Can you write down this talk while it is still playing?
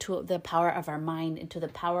to the power of our mind, into the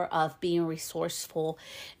power of being resourceful,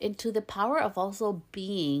 into the power of also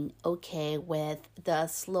being okay with the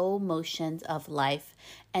slow motions of life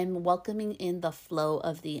and welcoming in the flow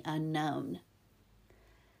of the unknown.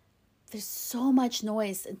 There's so much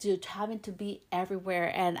noise to having to be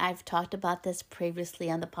everywhere. And I've talked about this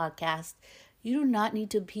previously on the podcast. You do not need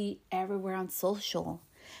to be everywhere on social.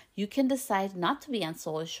 You can decide not to be on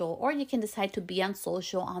social, or you can decide to be on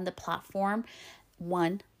social on the platform,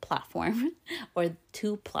 one platform or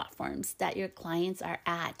two platforms that your clients are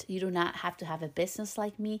at. You do not have to have a business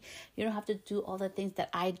like me. You don't have to do all the things that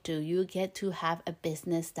I do. You get to have a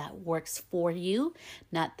business that works for you,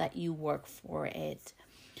 not that you work for it.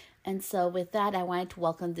 And so with that, I wanted to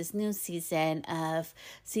welcome this new season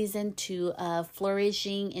 2 of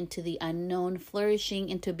flourishing into the unknown, flourishing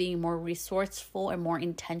into being more resourceful and more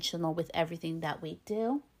intentional with everything that we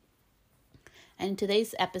do. And in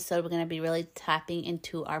today's episode, we're going to be really tapping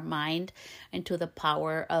into our mind, into the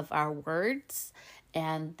power of our words,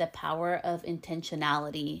 and the power of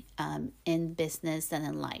intentionality in business and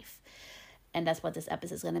in life. And that's what this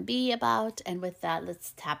episode is going to be about. And with that,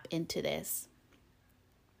 let's tap into this.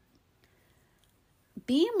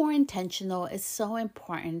 Being more intentional is so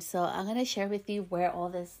important. So I'm going to share with you where all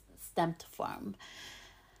this stemmed from.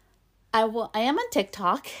 I am on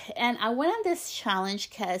TikTok, and I went on this challenge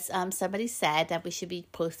because somebody said that we should be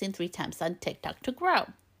posting 3 times on TikTok to grow.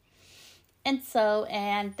 And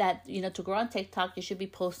that, to grow on TikTok, you should be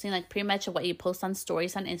posting like pretty much what you post on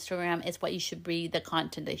stories on Instagram is what you should be, the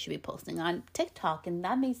content that you should be posting on TikTok. And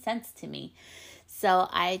that made sense to me. So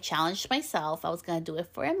I challenged myself. I was going to do it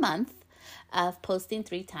for a month of posting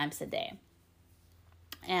 3 times a day.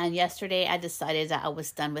 And yesterday I decided that I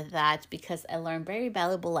was done with that because I learned very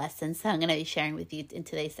valuable lessons that I'm going to be sharing with you in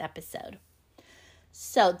today's episode.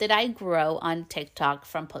 So did I grow on TikTok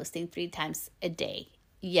from posting 3 times a day?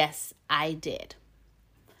 Yes, I did.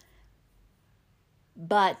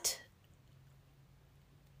 But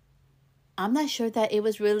I'm not sure that it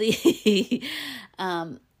was really...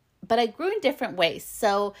 But I grew in different ways.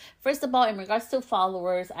 So first of all, in regards to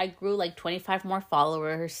followers, I grew like 25 more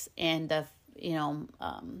followers in the,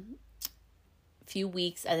 few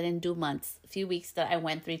weeks. I didn't do months. Few weeks that I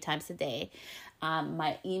went 3 times a day.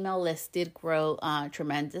 My email list did grow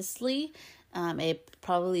tremendously. It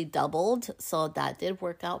probably doubled. So that did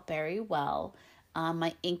work out very well.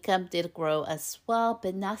 My income did grow as well,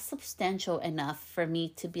 but not substantial enough for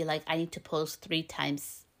me to be like, I need to post 3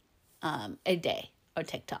 times a day or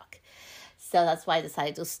TikTok. So that's why I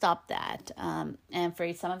decided to stop that. And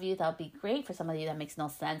for some of you, that'll be great. For some of you, that makes no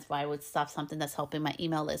sense why I would stop something that's helping my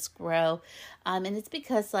email list grow. And it's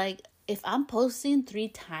because if I'm posting 3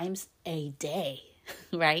 times a day,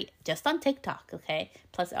 right? Just on TikTok, okay?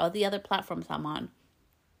 Plus all the other platforms I'm on.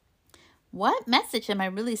 What message am I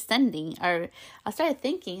really sending? Or I started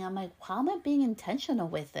thinking, I'm like, how am I being intentional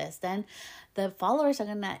with this? Then the followers are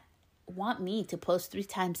going to want me to post 3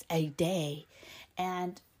 times a day.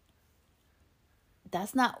 And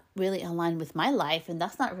that's not really aligned with my life, and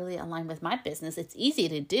that's not really aligned with my business. It's easy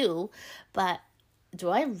to do, but do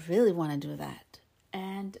I really want to do that?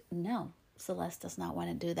 And no, Celeste does not want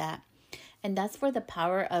to do that. And that's where the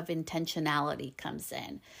power of intentionality comes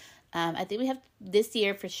in. I think we have this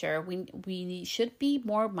year for sure. We should be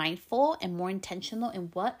more mindful and more intentional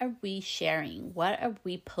in what are we sharing? What are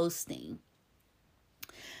we posting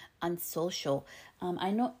on social?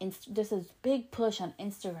 I know there's this big push on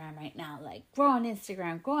Instagram right now, like grow on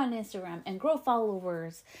Instagram and grow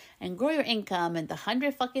followers and grow your income and the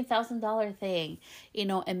 $100,000 thing,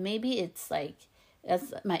 and maybe it's like,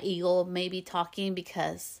 that's my ego maybe talking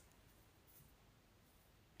because,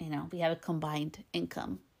 we have a combined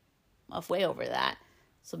income of way over that.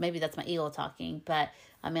 So maybe that's my ego talking, but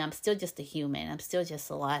I'm still just a human. I'm still just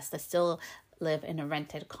Celeste. I still live in a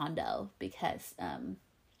rented condo because,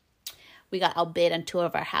 we got outbid on 2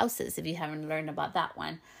 of our houses. If you haven't learned about that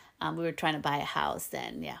one, we were trying to buy a house.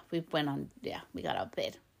 And we got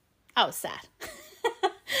outbid. I was sad.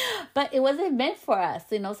 But it wasn't meant for us,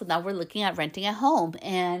 so now we're looking at renting a home.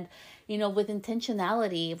 And, with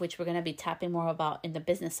intentionality, which we're going to be tapping more about in the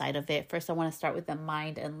business side of it. First, I want to start with the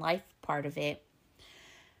mind and life part of it.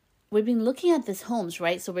 We've been looking at these homes,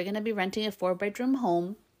 right? So we're going to be renting a 4-bedroom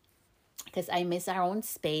home, because I miss our own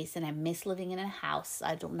space and I miss living in a house.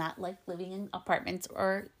 I do not like living in apartments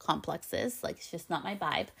or complexes. It's just not my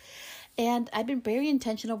vibe. And I've been very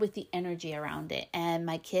intentional with the energy around it. And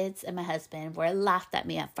my kids and my husband were laughed at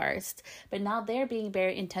me at first, but now they're being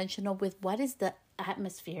very intentional with what is the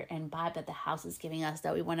atmosphere and vibe that the house is giving us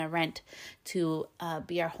that we want to rent to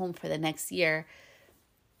be our home for the next year.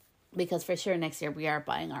 because for sure next year we are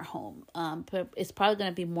buying our home. But it's probably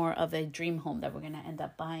going to be more of a dream home that we're going to end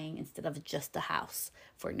up buying instead of just a house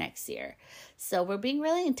for next year. So we're being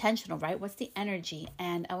really intentional, right? What's the energy?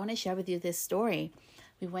 And I want to share with you this story.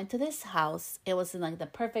 We went to this house. It was in like the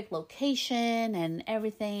perfect location and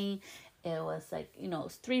everything. It was like, it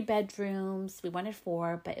was 3 bedrooms. We wanted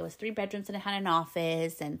 4, but it was 3 bedrooms and it had an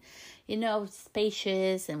office and,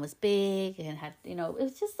 spacious and was big and had, it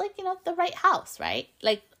was just like, the right house, right?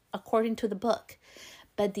 Like according to the book.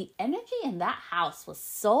 But the energy in that house was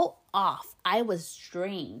so off. I was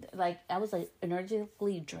drained. Like I was like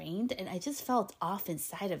energetically drained and I just felt off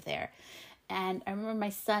inside of there. And I remember my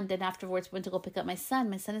son, then afterwards went to go pick up my son.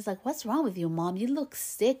 My son is like, "What's wrong with you, Mom? You look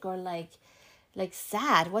sick or like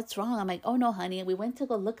sad. What's wrong?" I'm like, "Oh no, honey. We went to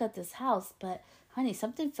go look at this house, but honey,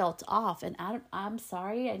 something felt off. And I'm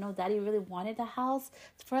sorry. I know Daddy really wanted a house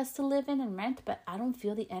for us to live in and rent, but I don't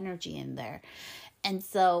feel the energy in there." And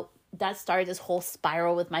so that started this whole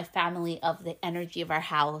spiral with my family of the energy of our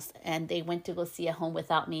house. And they went to go see a home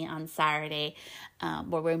without me on Saturday,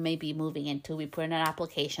 where we may be moving into. We put in an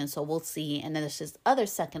application, so we'll see. And then there's this other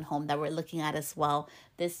second home that we're looking at as well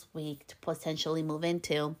this week to potentially move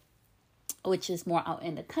into, which is more out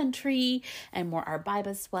in the country and more our vibe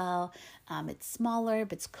as well. It's smaller,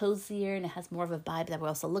 but it's cozier, and it has more of a vibe that we're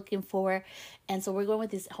also looking for. And so we're going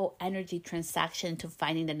with this whole energy transaction to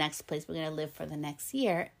finding the next place we're going to live for the next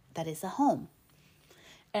year that is a home.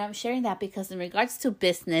 And I'm sharing that because in regards to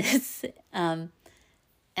business and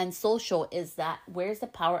social is that where's the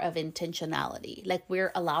power of intentionality? Like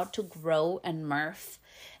we're allowed to grow and morph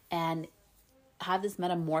and have this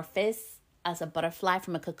metamorphosis as a butterfly,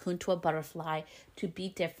 from a cocoon to a butterfly, to be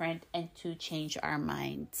different and to change our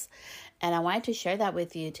minds. And I wanted to share that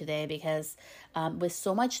with you today because with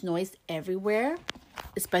so much noise everywhere,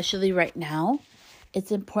 especially right now, it's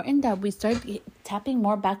important that we start tapping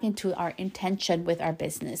more back into our intention with our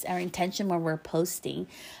business, our intention when we're posting.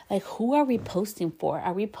 Like, who are we posting for?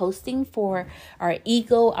 Are we posting for our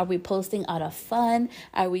ego? Are we posting out of fun?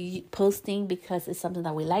 Are we posting because it's something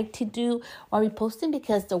that we like to do? Or are we posting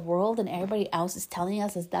because the world and everybody else is telling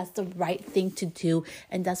us that that's the right thing to do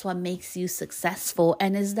and that's what makes you successful?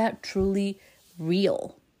 And is that truly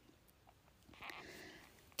real?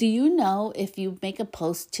 Do you know if you make a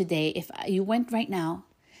post today, if you went right now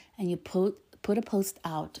and you put a post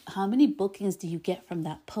out, how many bookings do you get from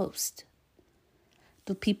that post?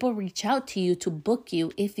 Do people reach out to you to book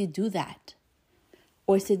you if you do that?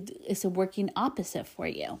 Or is it working opposite for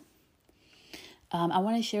you? I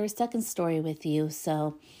want to share a second story with you.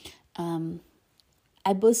 So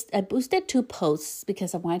I boosted 2 posts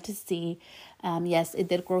because I wanted to see, yes, it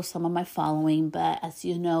did grow some of my following, but as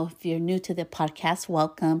you know, if you're new to the podcast,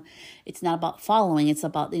 welcome. It's not about following. It's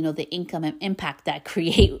about, the income and impact that I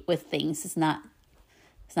create with things. It's not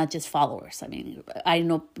just followers. I mean, I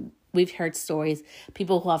know we've heard stories,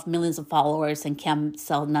 people who have millions of followers and can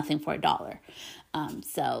sell nothing for $1.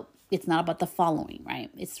 So it's not about the following, right?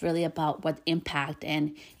 It's really about what impact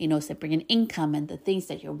and, so bringing income and the things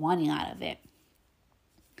that you're wanting out of it.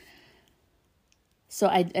 So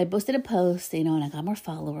I posted a post, and I got more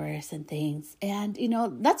followers and things. And,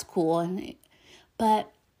 that's cool. But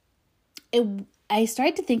I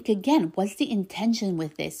started to think again, what's the intention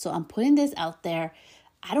with this? So I'm putting this out there.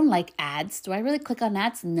 I don't like ads. Do I really click on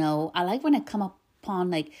ads? No. I like when I come upon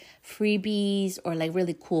like freebies or like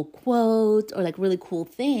really cool quotes or like really cool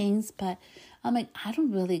things. But I'm like, I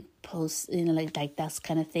don't really post, like those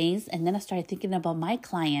kind of things. And then I started thinking about my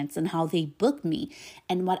clients and how they book me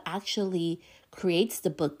and what actually creates the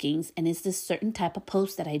bookings. And it's this certain type of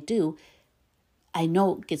post that I do, I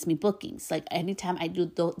know gets me bookings. Like anytime I do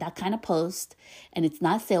that kind of post and it's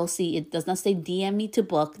not salesy, it does not say DM me to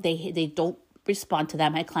book. They don't respond to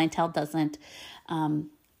that. My clientele doesn't. My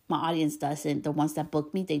audience doesn't. The ones that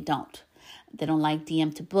book me, they don't. They don't like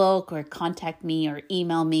DM to book or contact me or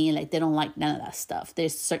email me. Like they don't like none of that stuff.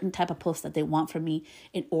 There's certain type of posts that they want from me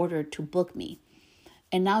in order to book me.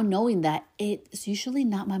 And now knowing that it's usually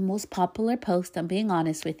not my most popular post, I'm being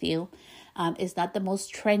honest with you. It's not the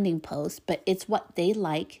most trending post, but it's what they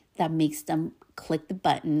like that makes them click the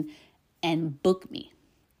button and book me.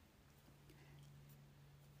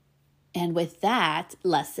 And with that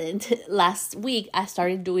lesson, last week, I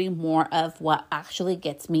started doing more of what actually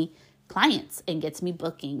gets me clients and gets me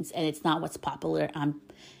bookings. And it's not what's popular on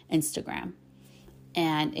Instagram.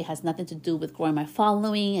 And it has nothing to do with growing my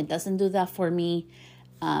following. It doesn't do that for me.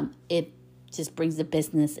 It just brings the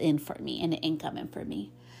business in for me and the income in for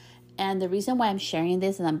me. And the reason why I'm sharing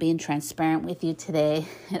this and I'm being transparent with you today,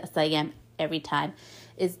 as I am every time,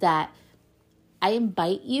 is that I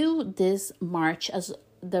invite you this March, as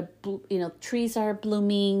trees are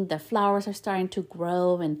blooming, the flowers are starting to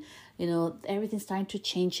grow, and everything's starting to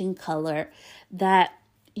change in color, that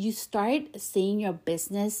you start seeing your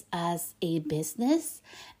business as a business,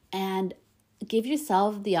 and give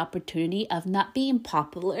yourself the opportunity of not being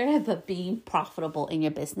popular, but being profitable in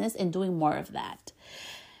your business and doing more of that.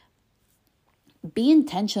 Be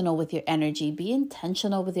intentional with your energy, be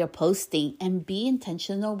intentional with your posting, and be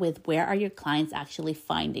intentional with where are your clients actually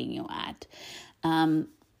finding you at.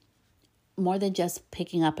 More than just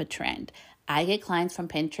picking up a trend. I get clients from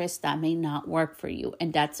Pinterest that may not work for you,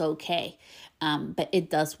 and that's okay. But it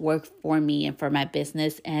does work for me and for my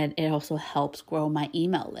business, and it also helps grow my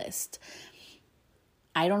email list.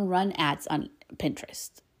 I don't run ads on Pinterest.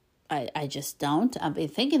 I just don't. I've been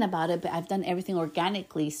thinking about it, but I've done everything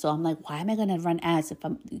organically. So I'm like, why am I going to run ads if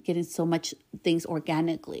I'm getting so much things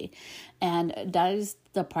organically? And that is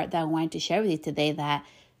the part that I wanted to share with you today, that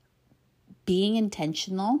being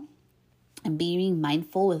intentional and being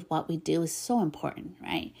mindful with what we do is so important,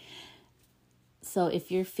 right? So if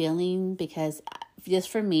you're feeling, because just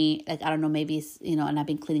for me, like, I don't know, maybe it's, and I've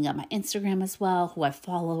been cleaning up my Instagram as well, who I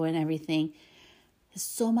follow and everything. There's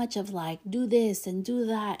so much of like, do this and do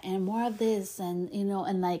that and more of this and,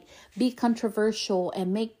 and like be controversial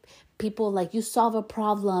and make people like you solve a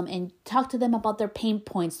problem and talk to them about their pain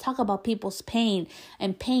points, talk about people's pain,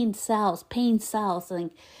 and pain sells.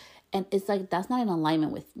 And it's like, that's not in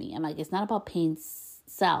alignment with me. I'm like, it's not about pain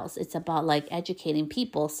sells. It's about like educating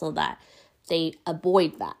people so that they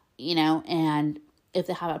avoid that, and if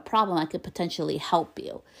they have a problem, I could potentially help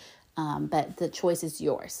you. But the choice is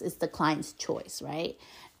yours. It's the client's choice, right?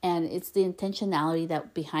 And it's the intentionality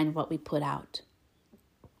that behind what we put out.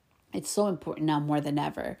 It's so important now more than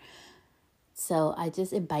ever. So I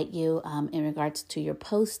just invite you in regards to your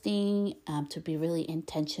posting to be really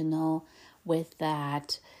intentional with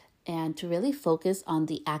that, and to really focus on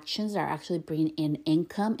the actions that are actually bringing in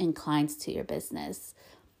income and clients to your business.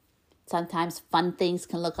 Sometimes fun things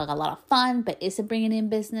can look like a lot of fun, but is it bringing in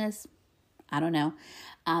business? I don't know.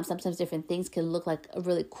 Sometimes different things can look like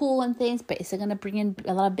really cool and things, but is it going to bring in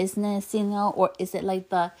a lot of business, or is it like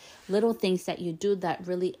the little things that you do that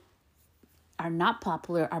really are not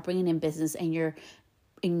popular are bringing in business and you're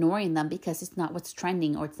ignoring them because it's not what's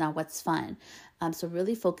trending or it's not what's fun. So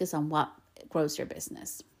really focus on what grows your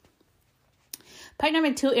business. Part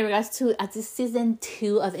number 2, in regards to this season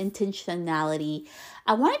 2 of intentionality,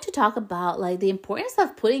 I wanted to talk about like the importance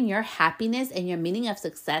of putting your happiness and your meaning of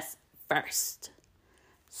success first.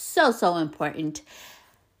 So important.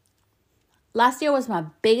 Last year was my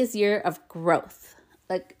biggest year of growth.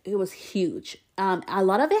 Like, it was huge. A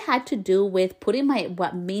lot of it had to do with putting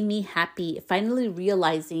what made me happy, finally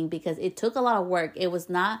realizing, because it took a lot of work. It was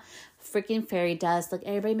not freaking fairy dust. Like,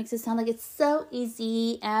 everybody makes it sound like it's so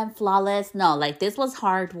easy and flawless. No, like, this was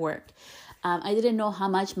hard work. I didn't know how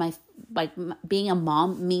much being a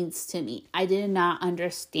mom means to me. I did not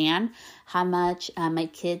understand how much my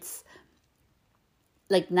kids,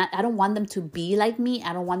 I don't want them to be like me.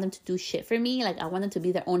 I don't want them to do shit for me. Like, I want them to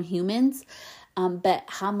be their own humans. But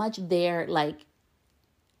how much they're like,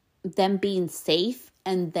 them being safe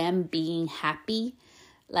and them being happy,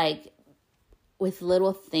 like with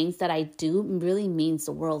little things that I do, really means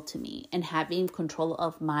the world to me. And having control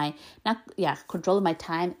of control of my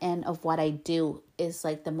time and of what I do is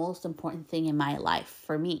like the most important thing in my life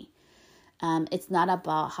for me. It's not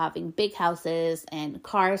about having big houses and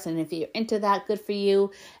cars. And if you're into that, good for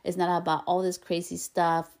you. It's not about all this crazy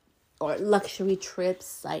stuff or luxury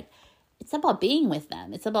trips. Like, it's about being with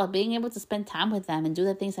them. It's about being able to spend time with them and do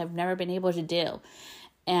the things I've never been able to do.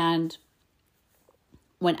 And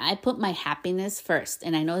when I put my happiness first,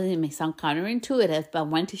 and I know that it may sound counterintuitive, but I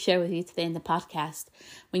want to share with you today in the podcast.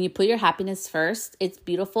 When you put your happiness first, it's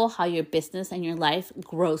beautiful how your business and your life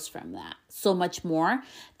grows from that. So much more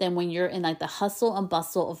than when you're in like the hustle and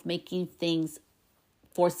bustle of making things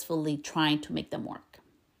forcefully trying to make them work.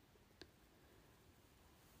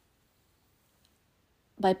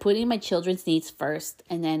 By putting my children's needs first,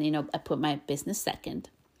 and then, I put my business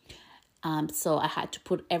second. So I had to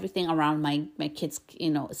put everything around my kids,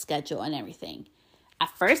 schedule and everything.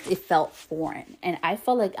 At first, it felt foreign, and I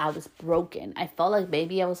felt like I was broken. I felt like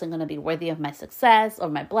maybe I wasn't going to be worthy of my success or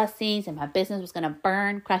my blessings, and my business was going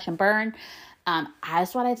to crash and burn.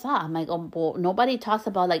 That's what I thought. I'm like, oh, well, nobody talks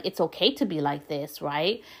about like it's okay to be like this,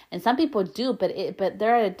 right? And some people do, but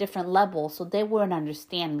they're at a different level, so they wouldn't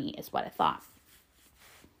understand me, is what I thought.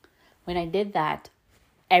 When I did that,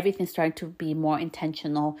 everything's starting to be more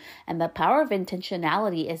intentional. And the power of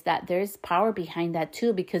intentionality is that there's power behind that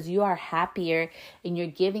too, because you are happier and you're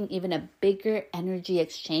giving even a bigger energy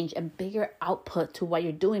exchange and bigger output to what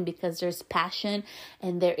you're doing, because there's passion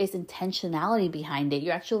and there is intentionality behind it.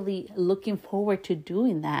 You're actually looking forward to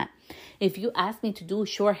doing that. If you ask me to do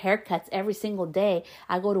short haircuts every single day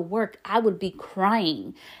I go to work, I would be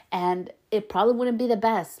crying, and it probably wouldn't be the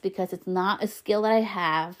best, because it's not a skill that I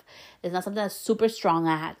have. It's not something I'm super strong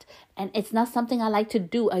at, and it's not something I like to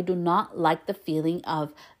do. I do not like the feeling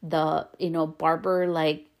of the, barber,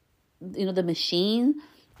 the machine.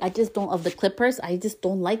 I just don't, of the clippers. I just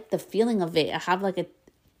don't like the feeling of it. I have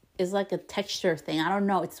it's like a texture thing. I don't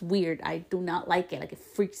know. It's weird. I do not like it. Like, it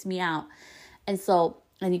freaks me out.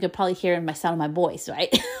 And you could probably hear in my sound of my voice, right?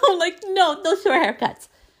 I'm like, no short haircuts.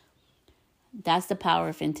 That's the power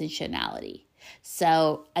of intentionality.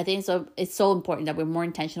 So I think it's so important that we're more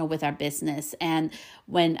intentional with our business. And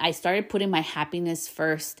when I started putting my happiness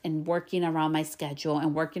first and working around my schedule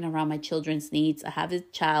and working around my children's needs, I have a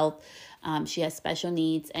child. She has special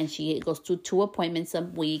needs, and she goes to 2 appointments a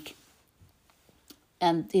week.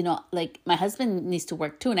 And, my husband needs to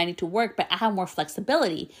work too, and I need to work, but I have more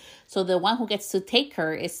flexibility. So the one who gets to take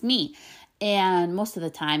her is me. And most of the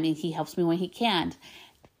time, and he helps me when he can.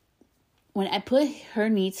 When I put her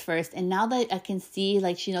needs first, and now that I can see,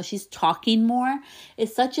 she's talking more,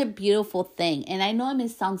 it's such a beautiful thing. And I know it may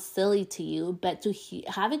sound silly to you, but to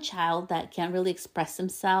have a child that can't really express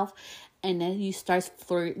himself, and then they start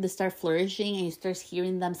flourishing, and you start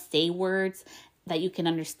hearing them say words that you can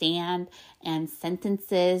understand, and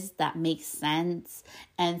sentences that make sense,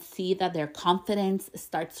 and see that their confidence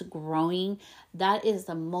starts growing. That is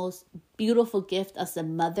the most beautiful gift as a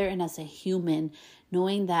mother and as a human,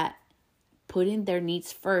 knowing that putting their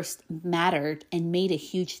needs first mattered and made a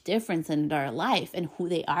huge difference in their life and who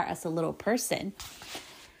they are as a little person.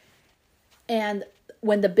 And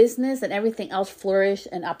when the business and everything else flourished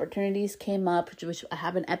and opportunities came up, which I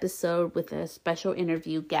have an episode with a special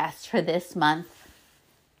interview guest for this month,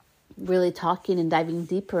 really talking and diving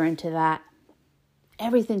deeper into that,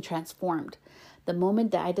 everything transformed. The moment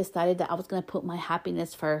that I decided that I was going to put my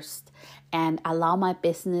happiness first and allow my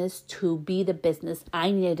business to be the business I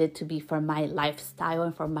needed it to be for my lifestyle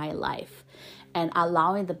and for my life, and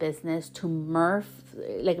allowing the business to morph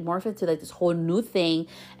into this whole new thing,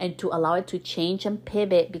 and to allow it to change and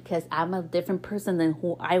pivot, because I'm a different person than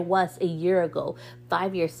who I was a year ago,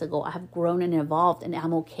 5 years ago. I have grown and evolved, and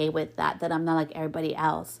I'm okay with that I'm not like everybody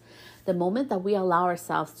else. The moment that we allow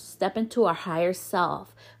ourselves to step into our higher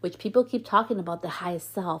self, which people keep talking about, the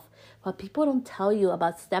highest self, but people don't tell you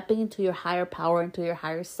about stepping into your higher power, into your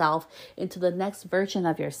higher self, into the next version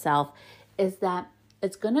of yourself, is that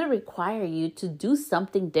it's going to require you to do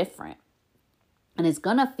something different. And it's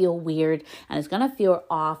going to feel weird, and it's going to feel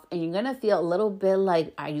off, and you're going to feel a little bit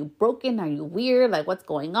like, are you broken? Are you weird? Like, what's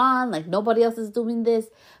going on? Like, nobody else is doing this.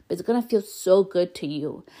 But it's going to feel so good to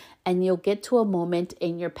you. And you'll get to a moment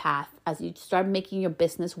in your path as you start making your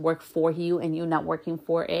business work for you and you're not working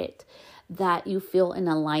for it, that you feel in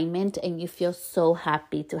alignment and you feel so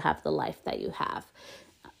happy to have the life that you have.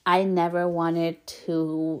 I never wanted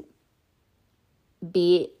to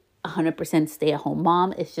be 100% stay-at-home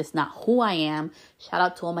mom. It's just not who I am. Shout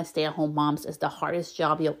out to all my stay-at-home moms. It's the hardest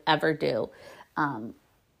job you'll ever do.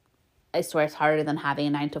 I swear it's harder than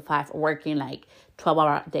having a 9-to-5 or working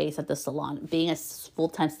 12-hour days at the salon. Being a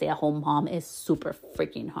full-time stay-at-home mom is super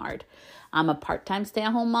freaking hard. I'm a part-time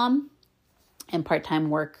stay-at-home mom and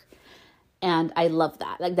part-time work. And I love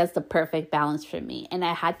that. That's the perfect balance for me. And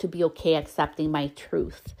I had to be okay accepting my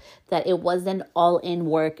truth, that it wasn't all in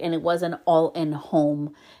work and it wasn't all in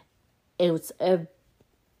home. It was a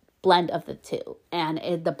blend of the two, and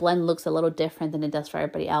the blend looks a little different than it does for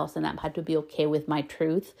everybody else, and I had to be okay with my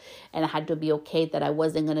truth, and I had to be okay that I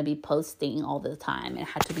wasn't going to be posting all the time, and I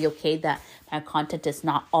had to be okay that my content is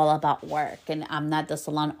not all about work, and I'm not the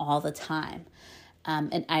salon all the time,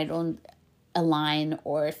 and I don't align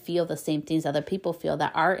or feel the same things other people feel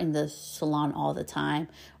that are in the salon all the time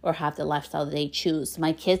or have the lifestyle they choose.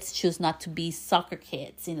 My kids choose not to be soccer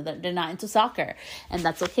kids. They're not into soccer, and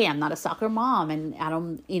that's okay. I'm not a soccer mom, and I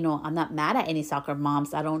don't, I'm not mad at any soccer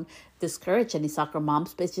moms. I don't discourage any soccer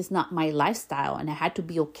moms, but it's just not my lifestyle. And I had to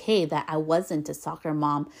be okay that I wasn't a soccer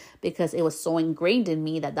mom, because it was so ingrained in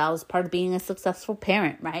me that was part of being a successful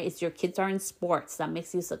parent, right? It's your kids are in sports that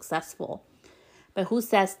makes you successful. But who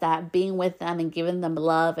says that being with them and giving them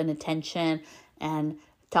love and attention and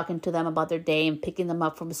talking to them about their day and picking them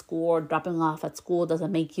up from school or dropping them off at school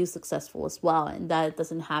doesn't make you successful as well? And that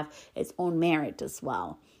doesn't have its own merit as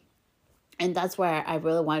well. And that's where I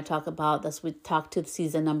really want to talk about this. We talked to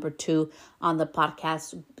season number 2 on the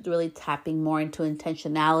podcast, really tapping more into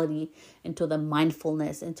intentionality, into the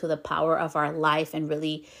mindfulness, into the power of our life, and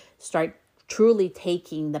really start truly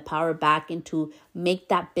taking the power back into make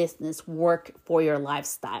that business work for your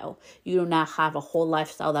lifestyle. You do not have a whole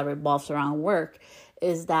lifestyle that revolves around work.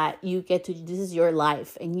 Is that you get to, this is your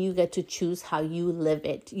life and you get to choose how you live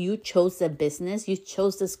it. You chose the business, you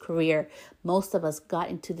chose this career. Most of us got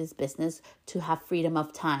into this business to have freedom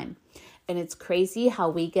of time. And it's crazy how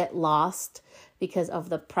we get lost because of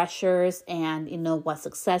the pressures and, what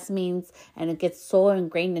success means. And it gets so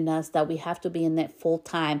ingrained in us that we have to be in it full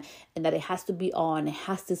time and that it has to be on, it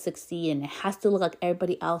has to succeed, and it has to look like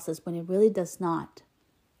everybody else's when it really does not.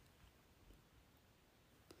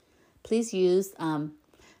 Please use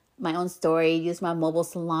my own story, use my mobile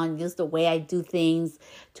salon, use the way I do things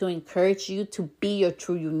to encourage you to be your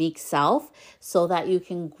true unique self so that you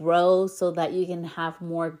can grow, so that you can have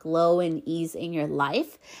more glow and ease in your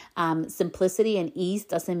life. Simplicity and ease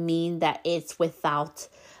doesn't mean that it's without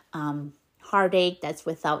heartache, that's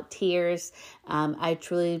without tears. I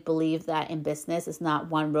truly believe that in business, it's not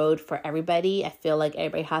one road for everybody. I feel like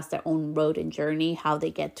everybody has their own road and journey, how they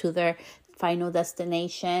get to their final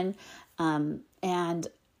destination. And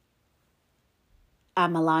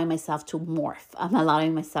I'm allowing myself to morph. I'm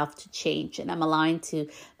allowing myself to change. And I'm allowing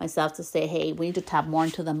myself to say, hey, we need to tap more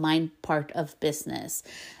into the mind part of business.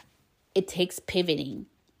 It takes pivoting.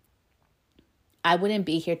 I wouldn't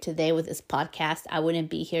be here today with this podcast. I wouldn't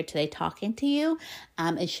be here today talking to you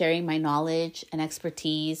and sharing my knowledge and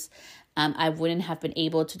expertise. I wouldn't have been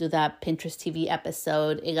able to do that Pinterest TV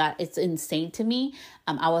episode. It's insane to me.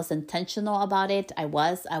 I was intentional about it. I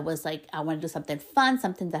was like, I want to do something fun,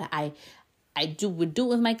 something that I would do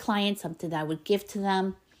with my clients, something that I would give to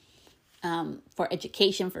them for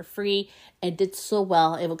education for free. It did so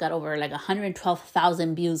well. It got over like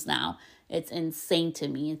 112,000 views now. It's insane to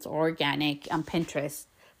me. It's organic on Pinterest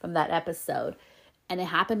from that episode. And it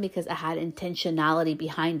happened because I had intentionality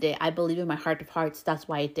behind it. I believe in my heart of hearts. That's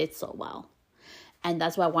why it did so well. And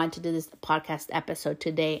that's why I wanted to do this podcast episode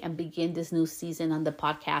today and begin this new season on the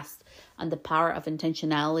podcast on the power of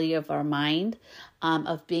intentionality of our mind,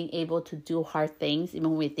 of being able to do hard things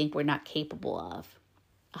even when we think we're not capable of.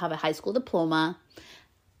 I have a high school diploma.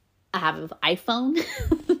 I have an iPhone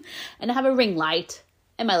and I have a ring light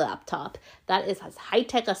and my laptop. That is as high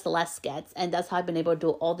tech as Celeste gets. And that's how I've been able to do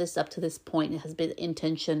all this up to this point. It has been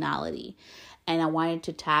intentionality. And I wanted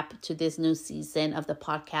to tap to this new season of the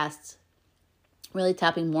podcast, really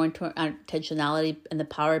tapping more into our intentionality and the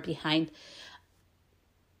power behind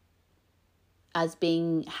us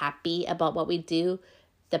being happy about what we do,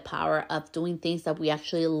 the power of doing things that we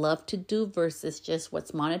actually love to do versus just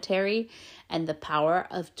what's monetary, and the power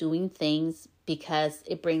of doing things because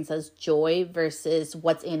it brings us joy versus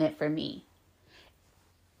what's in it for me.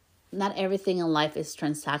 Not everything in life is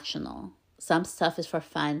transactional. Some stuff is for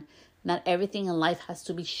fun. Not everything in life has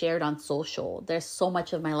to be shared on social. There's so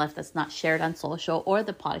much of my life that's not shared on social or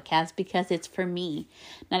the podcast because it's for me.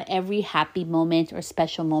 Not every happy moment or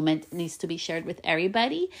special moment needs to be shared with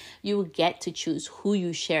everybody. You get to choose who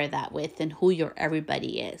you share that with and who your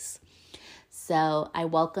everybody is. So I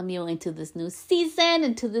welcome you into this new season,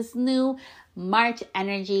 into this new March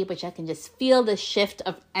energy, which I can just feel the shift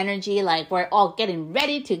of energy, like we're all getting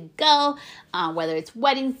ready to go, whether it's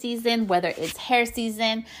wedding season, whether it's hair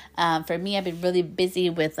season. For me, I've been really busy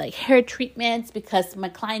with like hair treatments because my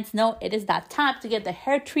clients know it is that time to get the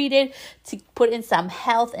hair treated, to put in some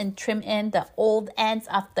health and trim in the old ends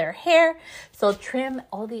of their hair. So trim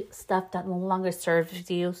all the stuff that no longer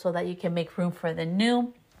serves you so that you can make room for the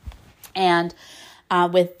new. And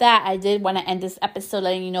with that, I did want to end this episode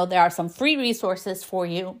letting you know there are some free resources for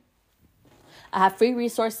you. I have free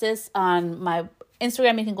resources on my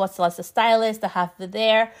Instagram. You can go to Celeste Stylist. I have it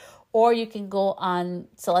there. Or you can go on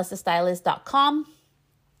celestestylist.com.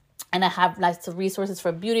 And I have lots of resources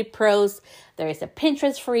for beauty pros. There is a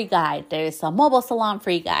Pinterest free guide. There is a mobile salon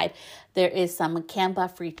free guide. There is some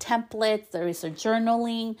Canva free templates. There is a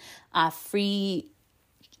journaling free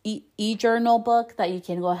e-journal book that you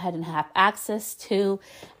can go ahead and have access to.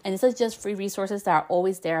 And this is just free resources that are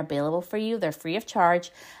always there available for you. They're free of charge.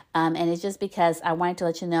 And it's just because I wanted to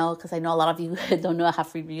let you know, because I know a lot of you don't know I have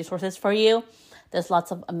free resources for you. There's lots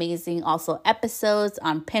of amazing also episodes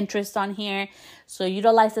on Pinterest on here. So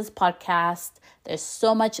utilize this podcast. There's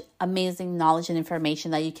so much amazing knowledge and information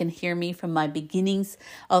that you can hear me from my beginnings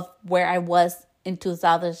of where I was in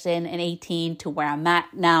 2018 to where I'm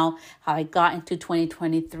at now, how I got into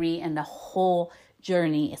 2023 and the whole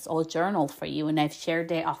journey. It's all journaled for you, and I've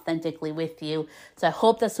shared it authentically with you. So I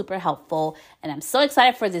hope that's super helpful. And I'm so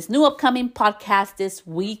excited for this new upcoming podcast this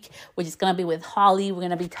week, which is going to be with Holly. We're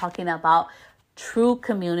going to be talking about true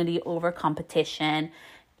community over competition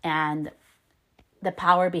and the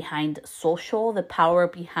power behind social, the power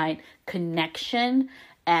behind connection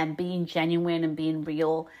and being genuine and being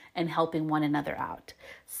real and helping one another out.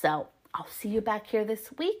 So I'll see you back here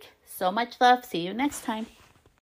this week. So much love. See you next time.